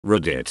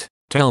Reddit,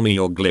 tell me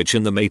your glitch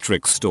in the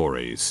Matrix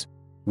stories.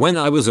 When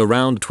I was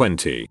around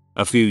 20,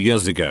 a few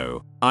years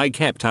ago, I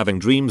kept having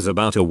dreams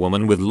about a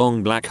woman with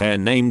long black hair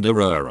named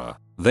Aurora.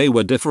 They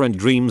were different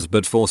dreams,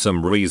 but for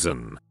some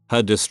reason,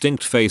 her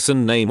distinct face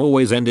and name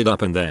always ended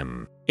up in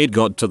them. It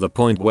got to the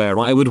point where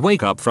I would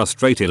wake up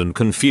frustrated and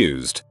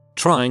confused,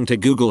 trying to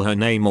Google her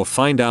name or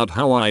find out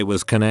how I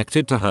was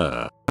connected to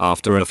her.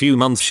 After a few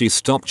months she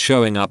stopped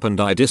showing up and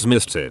I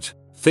dismissed it,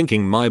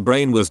 thinking my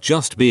brain was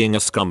just being a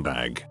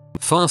scumbag.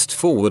 Fast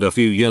forward a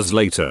few years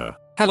later,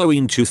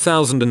 Halloween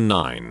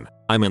 2009,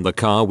 I'm in the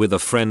car with a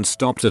friend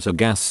stopped at a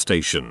gas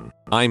station.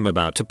 I'm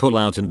about to pull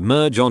out and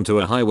merge onto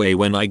a highway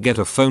when I get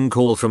a phone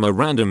call from a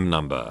random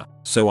number.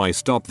 So I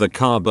stop the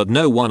car but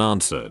no one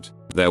answered.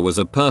 There was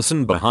a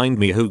person behind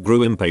me who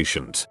grew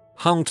impatient,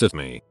 honked at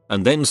me,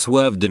 and then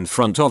swerved in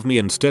front of me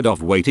instead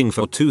of waiting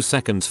for 2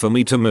 seconds for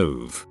me to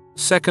move.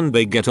 Second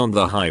they get on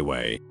the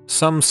highway,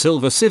 some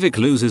silver Civic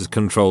loses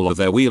control of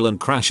their wheel and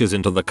crashes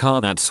into the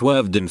car that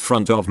swerved in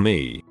front of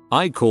me.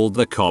 I called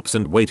the cops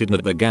and waited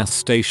at the gas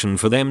station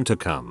for them to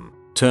come.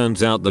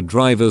 Turns out the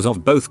drivers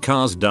of both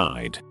cars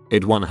died.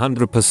 It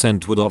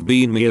 100% would have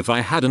been me if I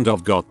hadn't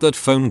have got that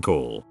phone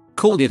call.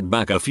 Called it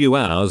back a few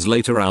hours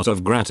later out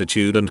of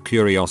gratitude and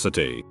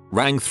curiosity.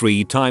 Rang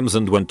 3 times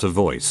and went to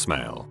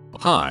voicemail.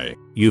 Hi,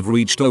 you've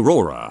reached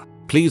Aurora.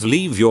 Please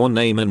leave your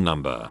name and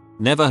number.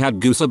 Never had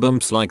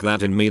goosebumps like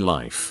that in me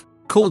life.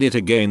 Called it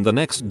again the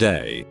next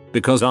day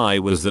because I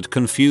was that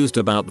confused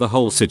about the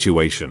whole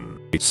situation.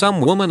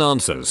 Some woman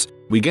answers.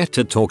 We get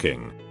to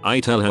talking. I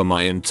tell her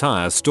my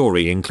entire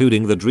story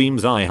including the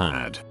dreams I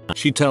had.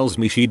 She tells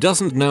me she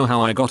doesn't know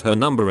how I got her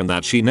number and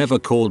that she never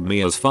called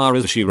me as far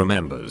as she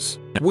remembers.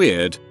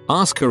 Weird.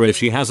 Ask her if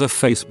she has a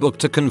Facebook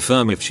to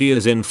confirm if she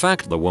is in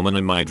fact the woman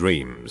in my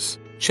dreams.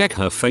 Check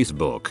her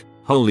Facebook.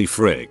 Holy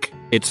frick,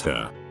 it's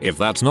her. If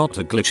that's not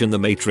a glitch in the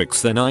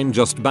Matrix then I'm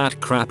just bat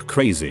crap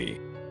crazy.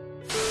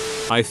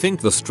 I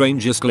think the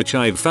strangest glitch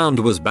I've found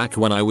was back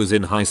when I was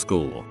in high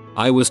school.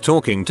 I was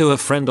talking to a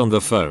friend on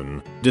the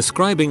phone,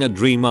 describing a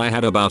dream I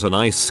had about an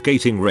ice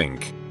skating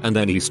rink, and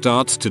then he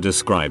starts to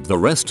describe the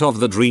rest of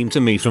the dream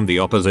to me from the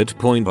opposite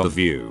point of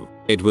view.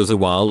 It was a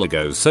while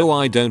ago so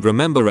I don't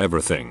remember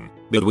everything,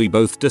 but we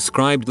both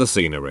described the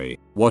scenery,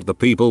 what the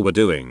people were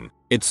doing,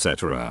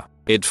 etc.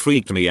 It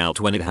freaked me out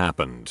when it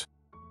happened.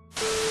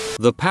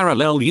 The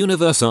parallel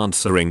universe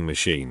answering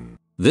machine.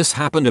 This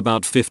happened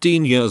about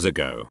 15 years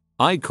ago.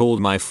 I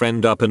called my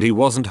friend up and he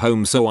wasn't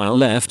home so I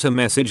left a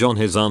message on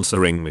his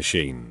answering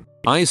machine.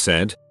 I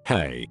said,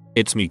 hey,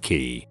 it's me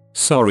Key.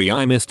 Sorry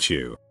I missed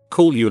you.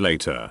 Call you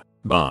later.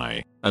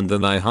 Bye. And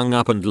then I hung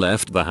up and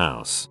left the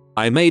house.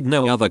 I made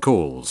no other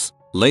calls.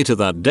 Later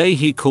that day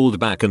he called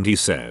back and he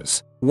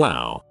says,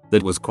 wow,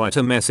 that was quite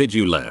a message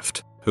you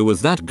left. Who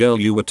was that girl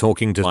you were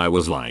talking to? I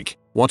was like,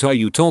 what are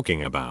you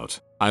talking about?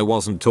 I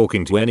wasn't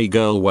talking to any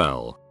girl.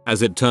 Well,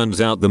 as it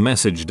turns out the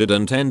message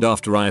didn't end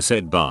after I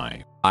said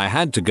bye. I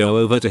had to go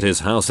over to his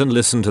house and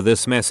listen to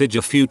this message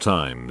a few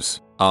times.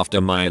 After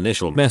my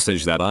initial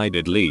message that I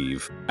did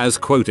leave, as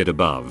quoted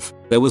above,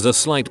 there was a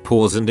slight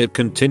pause and it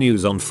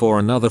continues on for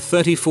another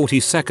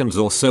 30-40 seconds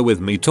or so with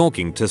me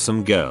talking to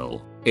some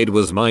girl. It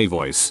was my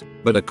voice,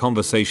 but a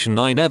conversation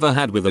I never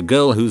had with a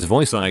girl whose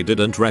voice I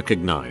didn't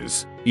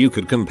recognize. You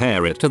could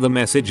compare it to the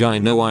message I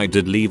know I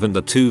did leave and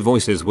the two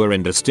voices were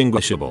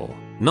indistinguishable.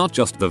 Not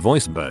just the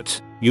voice but,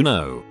 you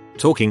know,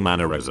 talking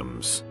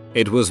mannerisms.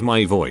 It was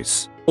my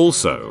voice.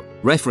 Also,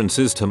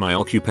 references to my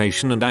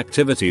occupation and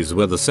activities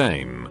were the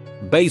same.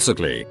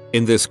 Basically,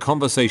 in this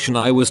conversation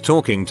I was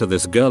talking to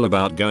this girl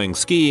about going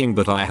skiing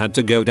but I had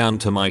to go down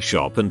to my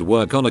shop and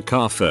work on a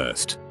car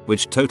first,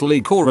 which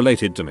totally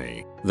correlated to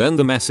me. Then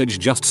the message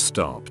just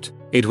stopped.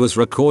 It was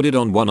recorded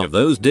on one of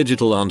those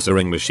digital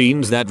answering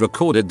machines that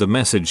recorded the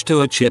message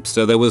to a chip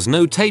so there was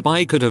no tape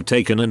I could have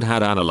taken and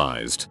had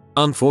analyzed.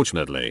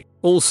 Unfortunately.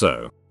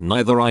 Also,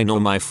 neither I nor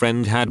my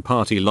friend had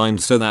party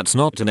lines so that's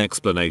not an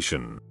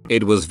explanation.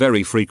 It was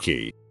very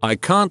freaky. I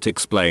can't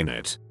explain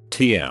it.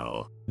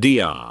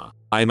 TLDR.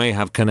 I may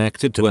have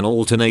connected to an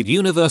alternate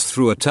universe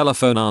through a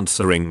telephone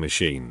answering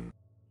machine.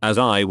 As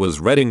I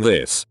was reading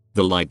this,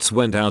 the lights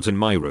went out in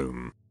my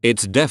room.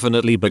 It's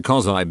definitely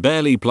because I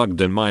barely plugged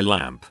in my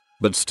lamp,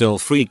 but still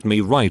freaked me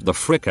right the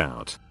frick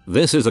out.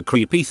 This is a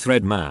creepy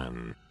thread,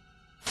 man.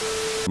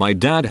 My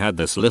dad had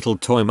this little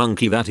toy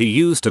monkey that he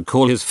used to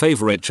call his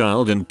favorite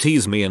child and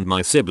tease me and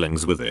my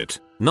siblings with it.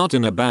 Not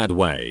in a bad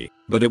way,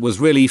 but it was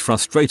really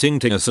frustrating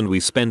to us and we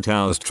spent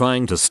hours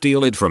trying to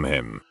steal it from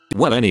him.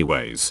 Well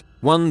anyways,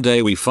 one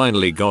day we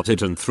finally got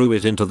it and threw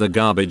it into the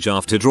garbage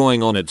after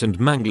drawing on it and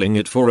mangling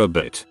it for a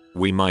bit.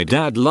 My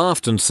dad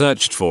laughed and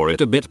searched for it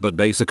a bit but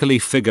basically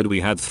figured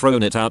we had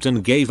thrown it out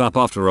and gave up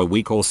after a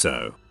week or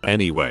so.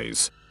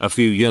 Anyways, a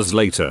few years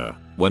later,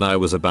 when I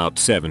was about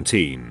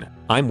 17,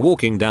 I'm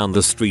walking down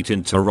the street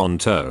in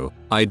Toronto.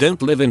 I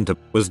don't live in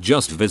was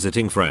just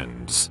visiting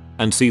friends.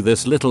 and see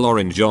this little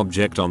orange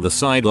object on the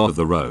side of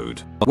the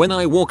road. When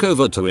I walk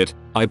over to it,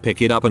 I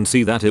pick it up and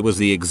see that it was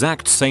the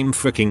exact same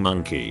freaking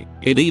monkey.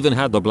 It even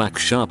had the black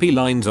Sharpie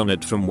lines on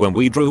it from when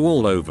we drew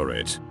all over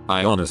it.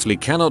 I honestly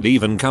cannot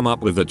even come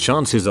up with the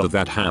chances of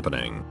that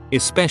happening,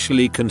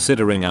 especially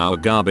considering our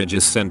garbage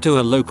is sent to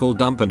a local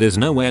dump and is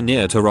nowhere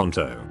near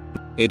Toronto.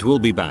 It will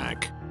be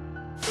back.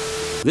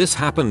 This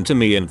happened to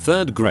me in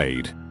 3rd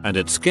grade, and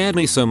it scared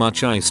me so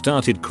much I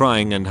started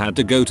crying and had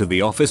to go to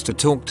the office to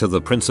talk to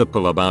the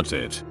principal about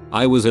it.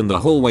 I was in the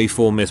hallway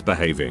for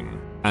misbehaving,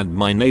 and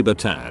my neighbor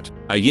Tad,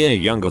 a year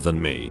younger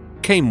than me,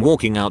 came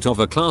walking out of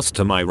a class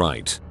to my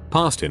right,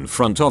 passed in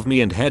front of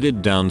me and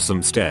headed down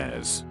some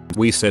stairs.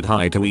 We said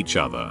hi to each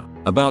other.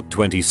 About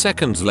 20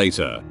 seconds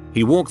later,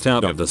 he walked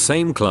out of the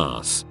same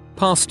class,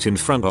 passed in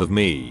front of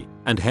me,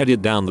 and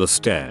headed down the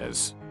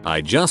stairs.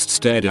 I just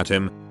stared at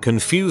him,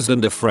 confused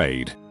and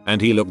afraid,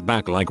 and he looked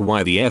back like,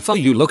 why the F are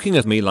you looking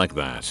at me like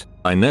that?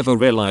 I never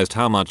realized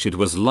how much it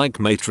was like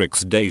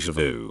Matrix deja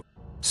vu.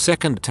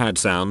 Second, Tad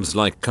sounds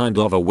like kind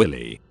of a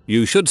willy.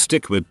 You should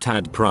stick with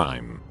Tad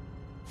Prime.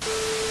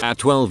 At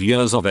 12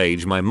 years of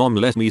age, my mom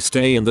let me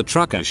stay in the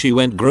truck as she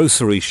went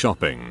grocery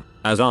shopping.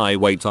 As I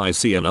wait, I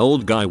see an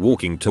old guy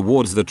walking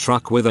towards the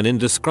truck with an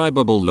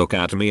indescribable look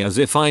at me as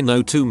if I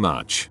know too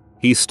much.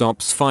 He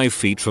stops 5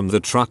 feet from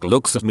the truck,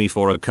 looks at me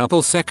for a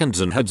couple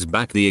seconds and heads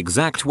back the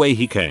exact way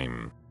he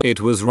came.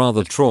 It was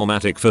rather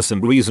traumatic for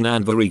some reason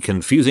and very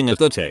confusing at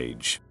that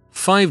age.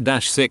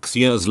 5-6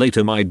 years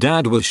later, my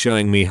dad was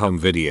showing me home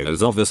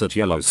videos of us at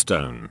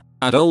Yellowstone.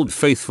 At Old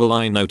Faithful,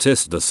 I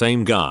noticed the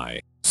same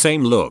guy,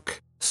 same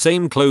look,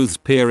 same clothes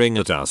peering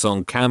at us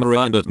on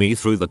camera and at me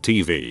through the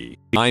TV.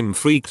 I'm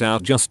freaked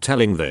out just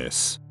telling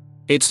this.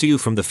 It's you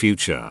from the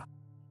future.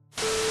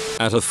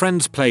 At a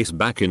friend's place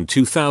back in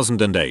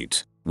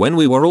 2008, when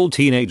we were all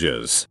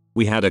teenagers,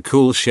 we had a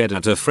cool shed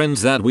at a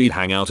friend's that we'd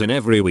hang out in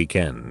every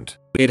weekend.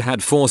 It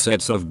had 4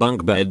 sets of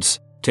bunk beds,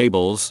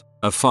 tables,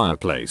 a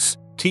fireplace,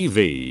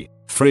 TV,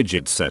 fridge,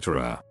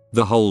 etc.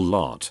 The whole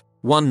lot.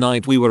 One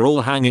night we were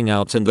all hanging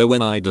out and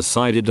when I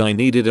decided I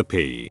needed a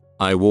pee,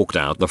 I walked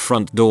out the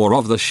front door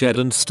of the shed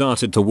and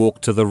started to walk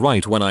to the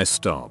right when I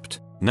stopped.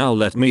 Now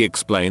let me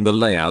explain the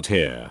layout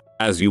here.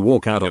 As you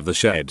walk out of the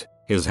shed,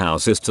 his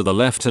house is to the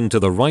left and to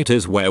the right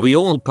is where we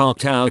all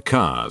parked our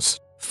cars.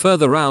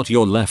 Further out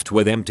you're left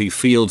with empty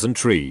fields and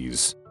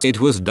trees. It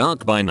was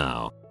dark by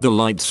now, the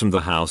lights from the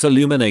house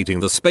illuminating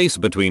the space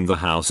between the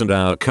house and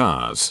our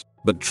cars,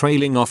 but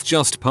trailing off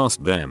just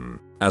past them.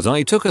 As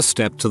I took a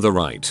step to the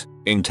right,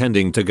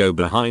 intending to go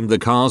behind the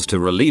cars to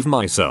relieve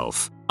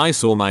myself, I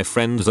saw my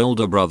friend's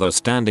older brother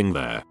standing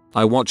there.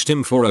 I watched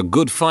him for a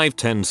good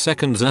 5-10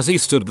 seconds as he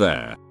stood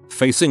there,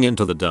 facing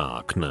into the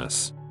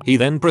darkness. He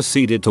then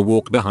proceeded to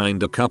walk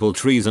behind a couple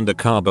trees and a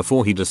car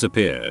before he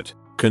disappeared.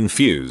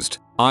 Confused,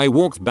 I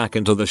walked back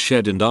into the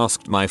shed and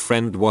asked my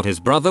friend what his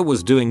brother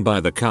was doing by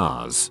the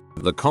cars.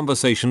 The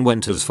conversation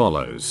went as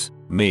follows.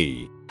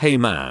 Me: hey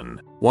man,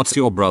 what's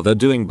your brother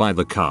doing by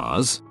the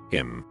cars?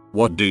 Him: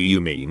 what do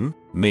you mean?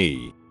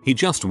 Me: he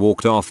just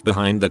walked off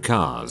behind the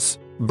cars.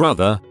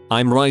 Brother: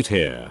 I'm right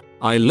here.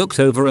 I looked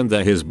over and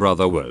there his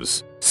brother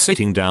was,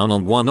 sitting down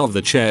on one of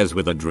the chairs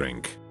with a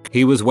drink.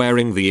 He was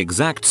wearing the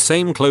exact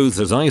same clothes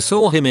as I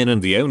saw him in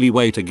and the only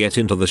way to get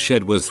into the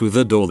shed was through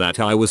the door that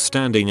I was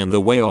standing in the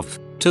way of.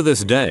 To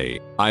this day,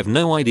 I've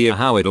no idea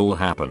how it all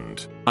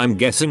happened. I'm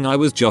guessing I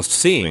was just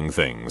seeing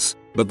things,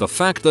 but the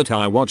fact that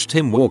I watched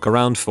him walk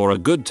around for a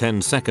good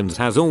 10 seconds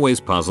has always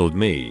puzzled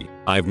me.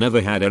 I've never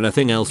had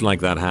anything else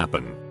like that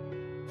happen.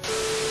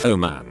 Oh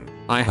man,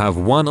 I have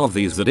one of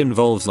these that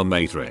involves the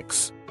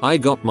Matrix. I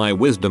got my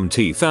wisdom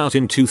teeth out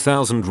in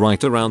 2000,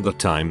 right around the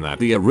time that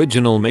the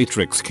original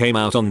Matrix came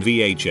out on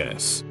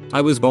VHS.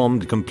 I was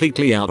bombed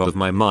completely out of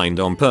my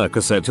mind on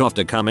Percocet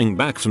after coming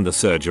back from the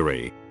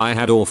surgery. I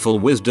had awful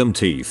wisdom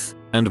teeth,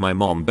 and my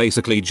mom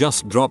basically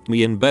just dropped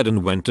me in bed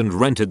and went and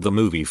rented the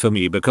movie for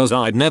me because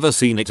I'd never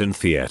seen it in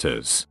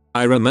theaters.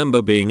 I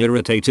remember being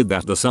irritated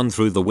that the sun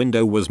through the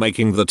window was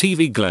making the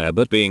TV glare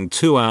but being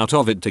too out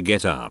of it to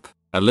get up.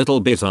 A little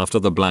bit after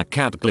the black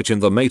cat glitch in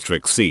the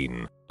Matrix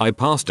scene, I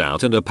passed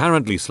out and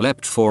apparently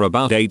slept for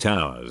about 8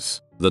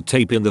 hours. The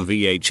tape in the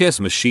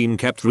VHS machine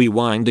kept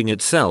rewinding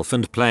itself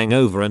and playing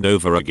over and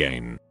over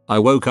again. I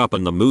woke up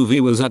and the movie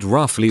was at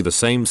roughly the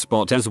same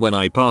spot as when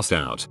I passed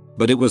out,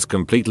 but it was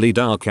completely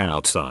dark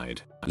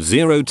outside.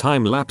 Zero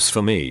time lapse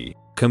for me.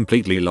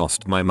 Completely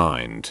lost my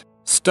mind.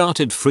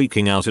 Started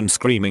freaking out and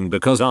screaming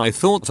because I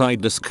thought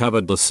I'd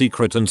discovered the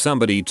secret and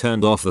somebody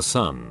turned off the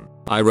sun.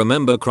 I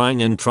remember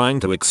crying and trying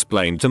to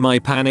explain to my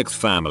panicked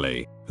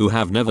family, who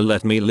have never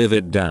let me live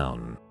it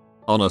down.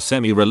 On a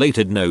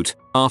semi-related note,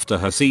 after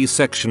her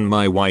C-section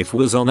my wife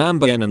was on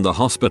Ambien in the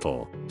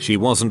hospital. She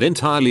wasn't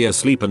entirely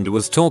asleep and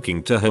was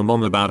talking to her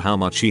mom about how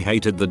much she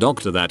hated the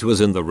doctor that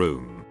was in the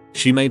room.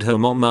 She made her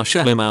mom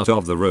usher him out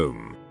of the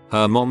room.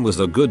 Her mom was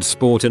a good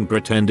sport and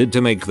pretended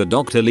to make the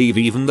doctor leave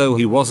even though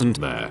he wasn't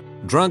there.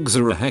 Drugs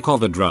are a heck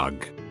of a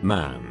drug,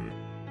 man.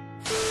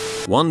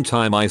 One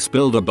time I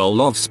spilled a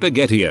bowl of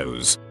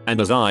SpaghettiOs, and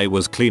as I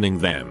was cleaning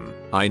them,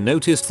 I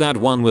noticed that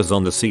one was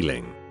on the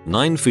ceiling,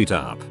 9 feet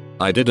up.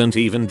 I didn't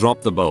even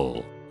drop the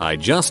bowl. I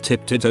just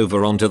tipped it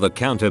over onto the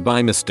counter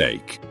by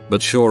mistake.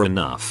 But sure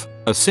enough,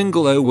 a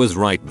single O was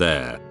right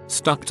there,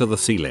 stuck to the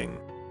ceiling.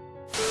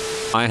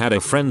 I had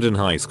a friend in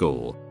high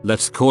school,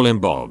 let's call him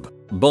Bob.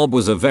 Bob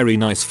was a very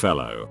nice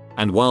fellow,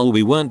 and while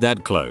we weren't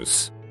that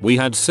close, we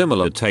had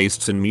similar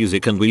tastes in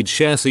music and we'd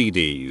share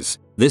CDs.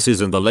 This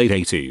is in the late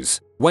 80s,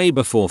 way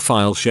before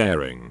file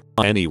sharing.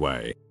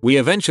 Anyway, we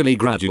eventually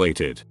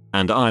graduated,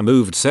 and I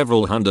moved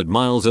several hundred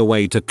miles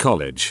away to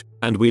college,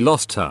 and we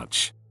lost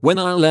touch. When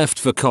I left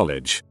for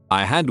college,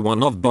 I had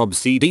one of Bob's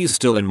CDs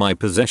still in my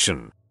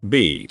possession,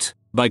 Beat,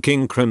 by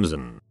King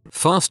Crimson.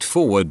 Fast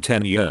forward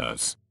 10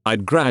 years,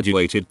 I'd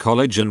graduated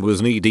college and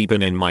was knee deep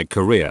in my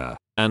career,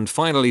 and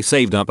finally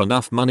saved up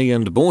enough money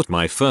and bought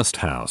my first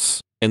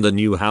house. In the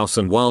new house,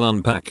 and while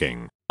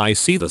unpacking, I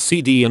see the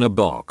CD in a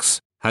box.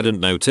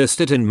 Hadn't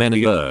noticed it in many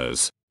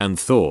years, and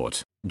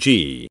thought,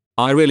 gee,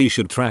 I really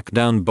should track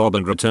down Bob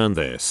and return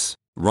this.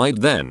 Right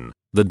then,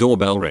 the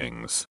doorbell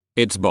rings.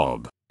 It's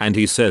Bob, and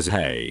he says,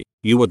 hey,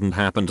 you wouldn't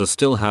happen to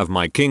still have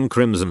my King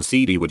Crimson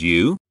CD, would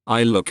you?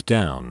 I look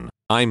down.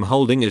 I'm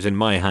holding it in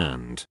my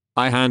hand.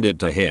 I hand it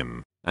to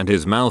him, and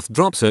his mouth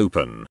drops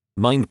open.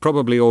 Mine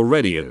probably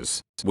already is.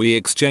 We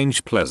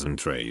exchange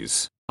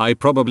pleasantries. I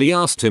probably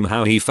asked him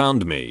how he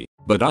found me,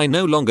 but I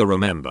no longer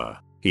remember.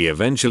 He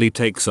eventually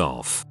takes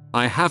off.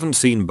 I haven't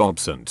seen Bob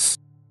since.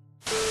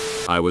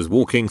 I was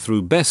walking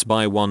through Best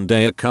Buy one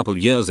day a couple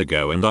years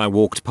ago and I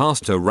walked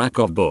past a rack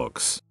of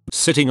books.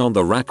 Sitting on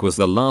the rack was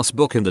the last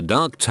book in the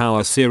Dark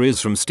Tower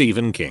series from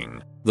Stephen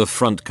King. The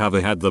front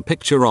cover had the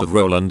picture of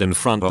Roland in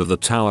front of the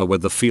tower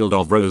with the field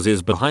of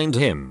roses behind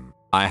him.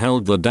 I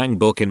held the dang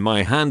book in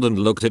my hand and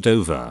looked it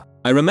over.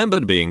 I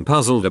remembered being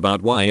puzzled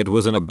about why it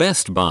was in a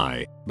Best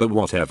Buy, but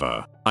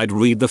whatever. I'd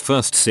read the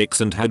first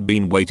 6 and had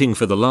been waiting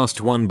for the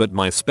last one, but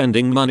my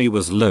spending money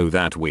was low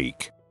that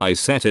week. I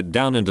set it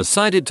down and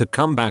decided to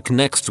come back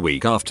next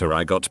week after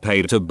I got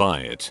paid to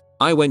buy it.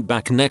 I went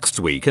back next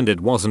week and it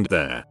wasn't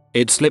there.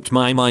 It slipped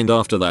my mind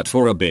after that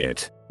for a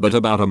bit, but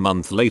about a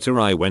month later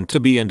I went to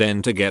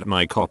B&N to get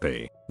my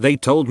copy. They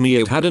told me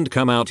it hadn't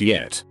come out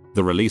yet.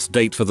 The release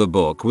date for the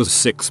book was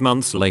 6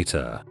 months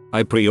later.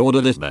 I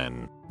pre-ordered it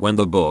then. When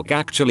the book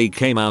actually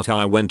came out,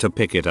 I went to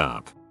pick it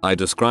up. I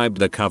described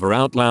the cover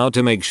out loud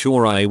to make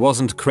sure I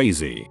wasn't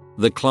crazy.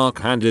 The clerk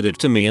handed it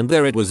to me and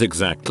there it was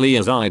exactly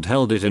as I'd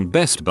held it in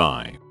Best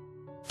Buy.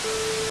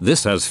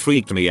 This has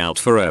freaked me out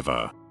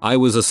forever. I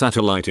was a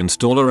satellite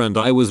installer and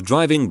I was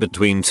driving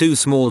between 2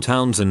 small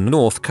towns in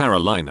North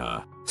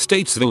Carolina,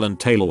 Statesville and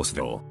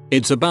Taylorsville.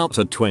 It's about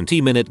a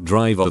 20-minute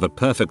drive of a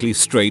perfectly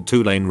straight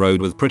 2-lane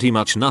road with pretty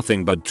much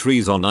nothing but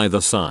trees on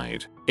either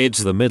side. It's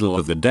the middle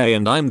of the day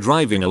and I'm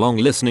driving along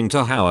listening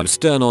to Howard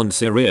Stern on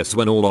Scariest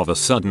when all of a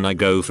sudden I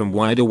go from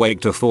wide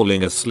awake to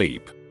falling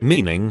asleep.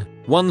 Meaning,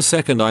 1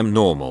 second I'm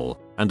normal,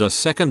 and a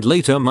second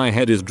later my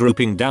head is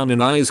drooping down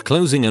and eyes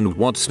closing, and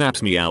what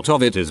snaps me out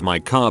of it is my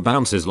car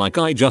bounces like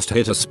I just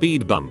hit a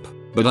speed bump.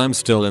 But I'm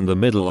still in the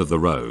middle of the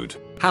road.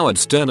 Howard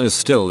Stern is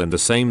still in the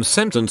same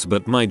sentence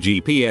but my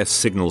GPS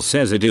signal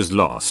says it is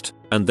lost.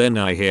 And then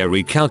I hear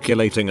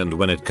recalculating, and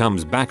when it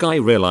comes back I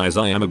realize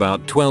I am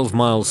about 12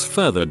 miles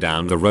further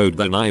down the road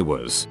than I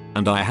was,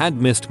 and I had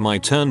missed my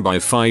turn by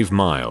 5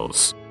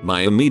 miles.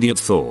 My immediate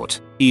thought,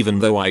 even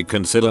though I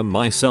consider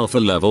myself a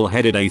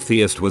level-headed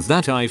atheist, was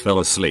that I fell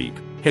asleep,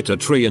 hit a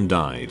tree and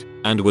died,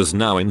 and was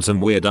now in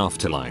some weird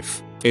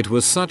afterlife. It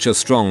was such a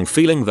strong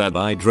feeling that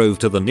I drove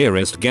to the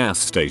nearest gas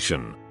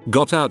station,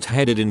 got out,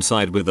 headed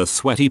inside with the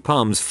sweaty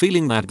palms,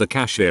 feeling that the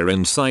cashier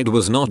inside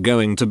was not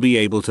going to be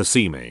able to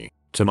see me.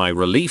 To my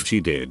relief she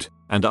did,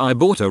 and I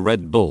bought a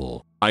Red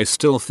Bull. I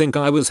still think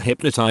I was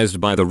hypnotized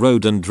by the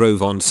road and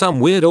drove on some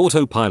weird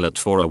autopilot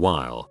for a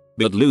while,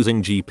 but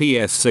losing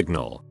GPS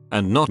signal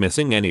and not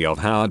missing any of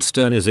Howard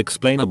Stern is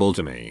explainable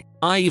to me.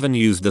 I even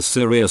used the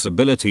Scariest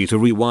ability to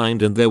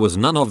rewind and there was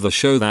none of the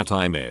show that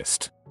I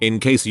missed. In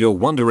case you're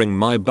wondering,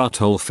 my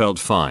butthole felt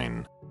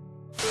fine.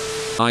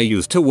 I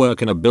used to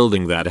work in a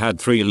building that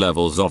had 3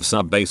 levels of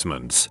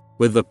sub-basements.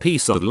 With the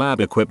piece of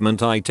lab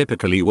equipment I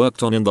typically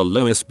worked on in the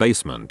lowest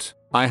basement,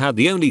 I had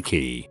the only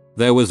key.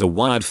 There was a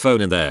wired phone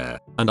in there,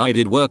 and I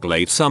did work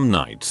late some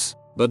nights,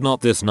 but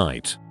not this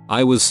night.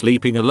 I was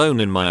sleeping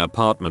alone in my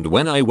apartment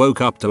when I woke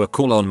up to a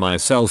call on my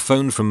cell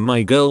phone from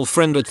my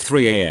girlfriend at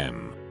 3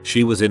 AM.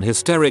 She was in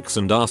hysterics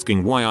and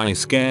asking why I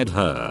scared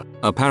her.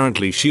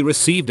 Apparently she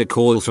received a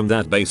call from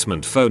that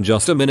basement phone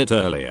just a minute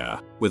earlier,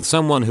 with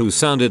someone who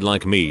sounded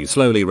like me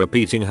slowly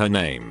repeating her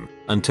name,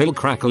 until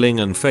crackling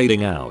and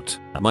fading out.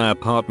 My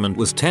apartment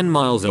was 10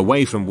 miles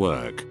away from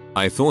work.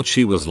 I thought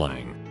she was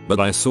lying, but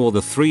I saw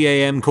the 3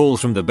 AM call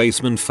from the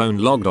basement phone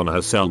logged on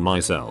her cell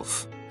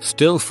myself.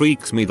 Still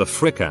freaks me the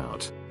frick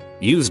out.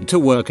 Used to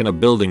work in a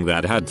building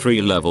that had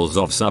 3 levels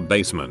of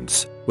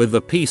sub-basements. With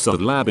the piece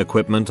of lab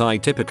equipment I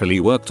typically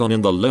worked on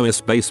in the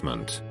lowest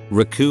basement,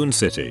 Raccoon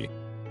City.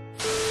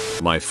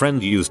 My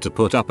friend used to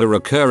put up a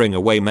recurring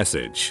away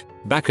message,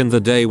 back in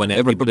the day when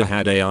everybody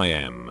had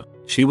AIM.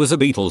 She was a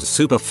Beatles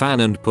super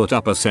fan and put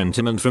up a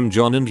sentiment from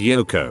John and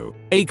Yoko,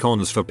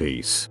 "Acorns for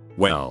peace."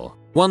 Well,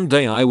 one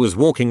day I was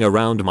walking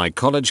around my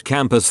college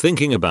campus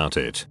thinking about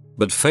it,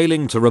 but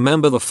failing to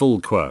remember the full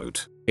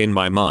quote. In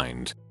my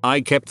mind,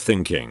 I kept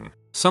thinking,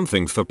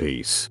 something for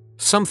peace,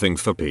 something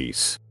for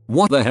peace.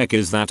 What the heck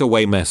is that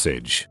away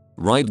message?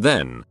 Right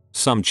then,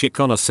 some chick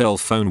on a cell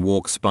phone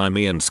walks by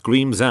me and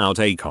screams out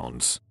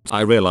acorns.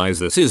 I realize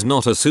this is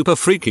not a super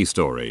freaky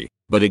story,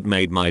 but it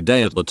made my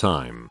day at the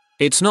time.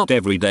 It's not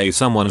every day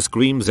someone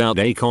screams out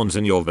acorns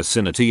in your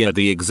vicinity at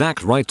the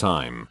exact right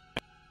time.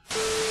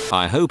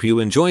 I hope you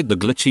enjoyed the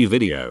glitchy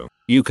video.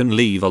 You can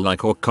leave a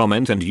like or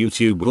comment and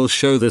YouTube will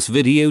show this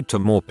video to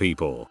more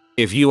people.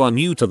 If you are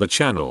new to the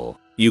channel,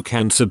 you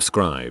can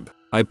subscribe.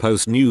 I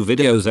post new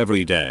videos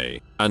every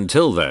day.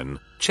 Until then,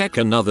 check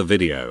another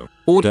video,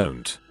 or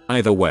don't.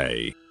 Either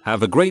way,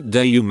 have a great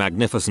day you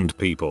magnificent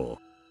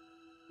people.